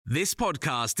This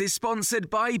podcast is sponsored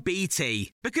by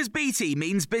BT, because BT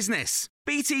means business.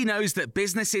 BT knows that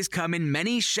businesses come in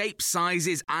many shapes,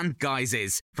 sizes and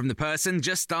guises, from the person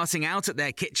just starting out at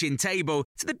their kitchen table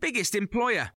to the biggest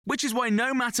employer, which is why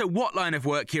no matter what line of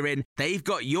work you're in, they've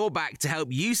got your back to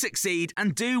help you succeed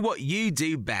and do what you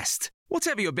do best.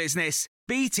 Whatever your business,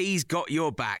 BT's got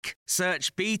your back.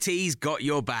 Search BT's got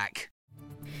your back.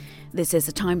 This is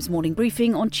the Times morning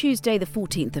briefing on Tuesday, the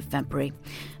 14th of February.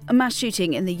 A mass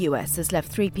shooting in the US has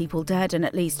left 3 people dead and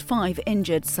at least 5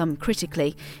 injured, some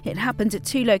critically. It happened at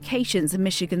 2 locations in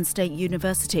Michigan State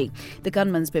University. The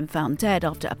gunman's been found dead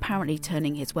after apparently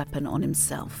turning his weapon on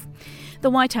himself.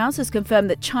 The White House has confirmed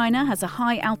that China has a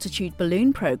high-altitude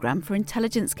balloon program for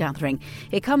intelligence gathering.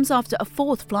 It comes after a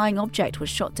 4th flying object was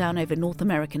shot down over North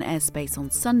American airspace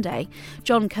on Sunday.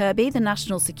 John Kirby, the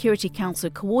National Security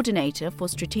Council Coordinator for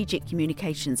Strategic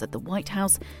Communications at the White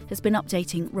House, has been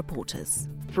updating reporters.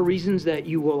 For reasons that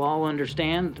you will all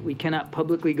understand, we cannot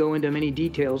publicly go into many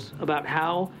details about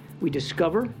how we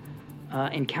discover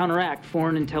and counteract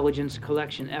foreign intelligence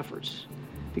collection efforts,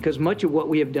 because much of what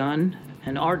we have done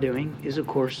and are doing is, of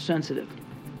course, sensitive.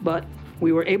 But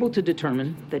we were able to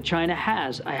determine that China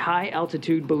has a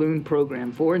high-altitude balloon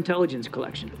program for intelligence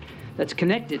collection that's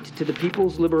connected to the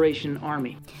People's Liberation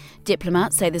Army.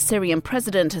 Diplomats say the Syrian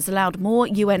president has allowed more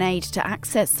UN aid to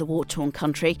access the war-torn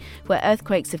country, where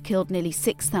earthquakes have killed nearly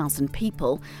 6,000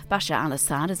 people. Bashar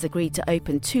al-Assad has agreed to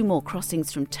open 2 more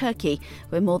crossings from Turkey,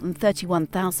 where more than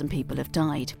 31,000 people have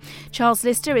died. Charles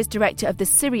Lister is director of the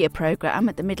Syria programme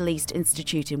at the Middle East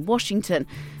Institute in Washington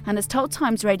and has told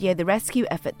Times Radio the rescue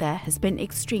effort there has been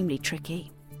extremely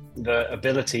tricky. The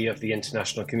ability of the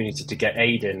international community to get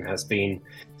aid in has been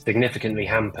significantly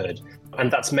hampered,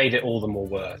 and that's made it all the more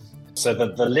worse. So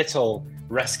the little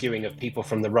rescuing of people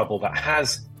from the rubble that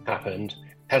has happened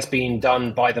has been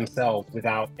done by themselves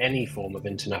without any form of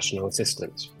international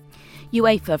assistance.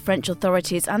 UEFA, French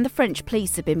authorities and the French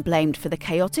police have been blamed for the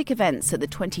chaotic events at the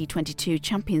 2022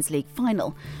 Champions League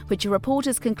final, which a report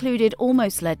has concluded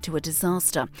almost led to a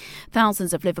disaster.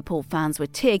 Thousands of Liverpool fans were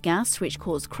tear-gassed, which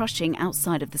caused crushing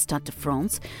outside of the Stade de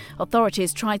France.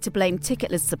 Authorities tried to blame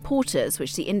ticketless supporters,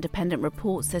 which the Independent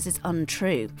report says is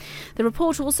untrue. The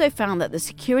report also found that the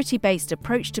security-based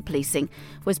approach to policing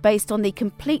was based on the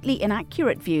completely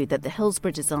inaccurate view that the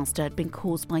Hillsborough disaster had been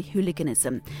caused by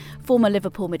hooliganism. Former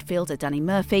Liverpool midfielder Danny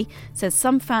Murphy says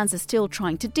some fans are still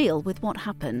trying to deal with what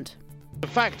happened. The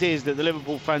fact is that the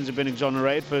Liverpool fans have been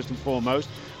exonerated, first and foremost.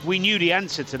 We knew the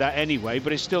answer to that anyway,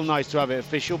 but it's still nice to have it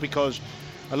official because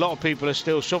a lot of people are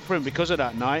still suffering because of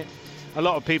that night. A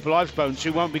lot of people I've spoken to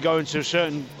won't be going to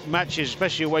certain matches,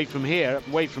 especially away from here,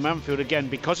 away from Anfield again,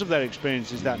 because of their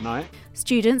experiences that night.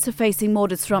 Students are facing more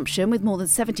disruption, with more than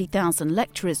 70,000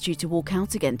 lecturers due to walk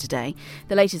out again today.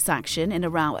 The latest action in a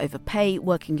row over pay,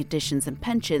 working conditions and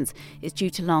pensions is due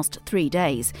to last 3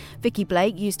 days. Vicky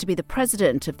Blake used to be the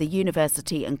president of the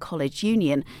University and College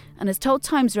Union and has told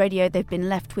Times Radio they've been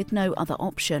left with no other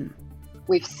option.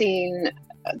 We've seen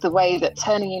the way that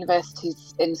turning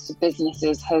universities into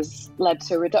businesses has led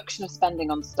to a reduction of spending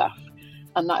on staff,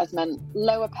 and that has meant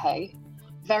lower pay,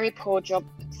 very poor job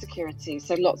security,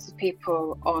 so lots of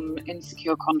people on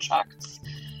insecure contracts,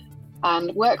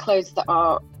 and workloads that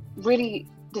are really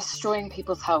destroying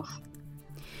people's health.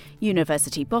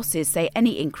 University bosses say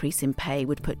any increase in pay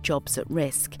would put jobs at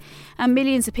risk. And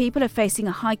millions of people are facing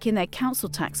a hike in their council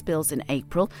tax bills in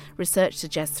April. Research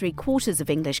suggests 3/4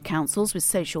 of English councils with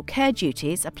social care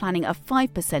duties are planning a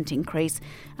 5% increase,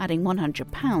 adding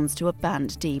 £100 to a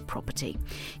Band D property.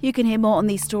 You can hear more on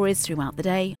these stories throughout the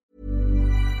day.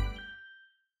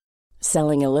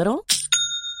 Selling a little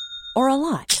or a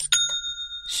lot?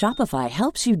 Shopify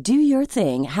helps you do your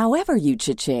thing however you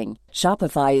cha-ching.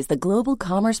 Shopify is the global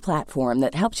commerce platform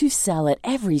that helps you sell at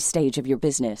every stage of your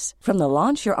business. From the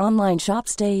launch your online shop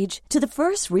stage to the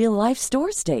first real-life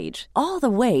store stage, all the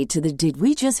way to the did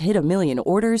we just hit a million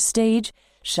orders stage.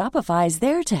 Shopify is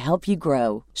there to help you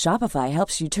grow. Shopify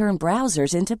helps you turn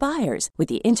browsers into buyers with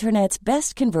the internet's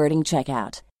best converting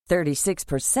checkout.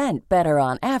 36% better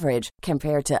on average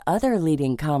compared to other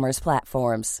leading commerce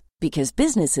platforms. Because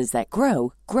businesses that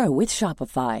grow, grow with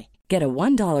Shopify. Get a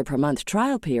 $1 per month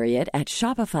trial period at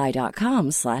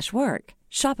shopify.com/work.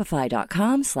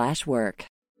 Shopify.com/work.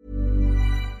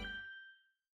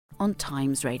 On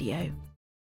Times Radio.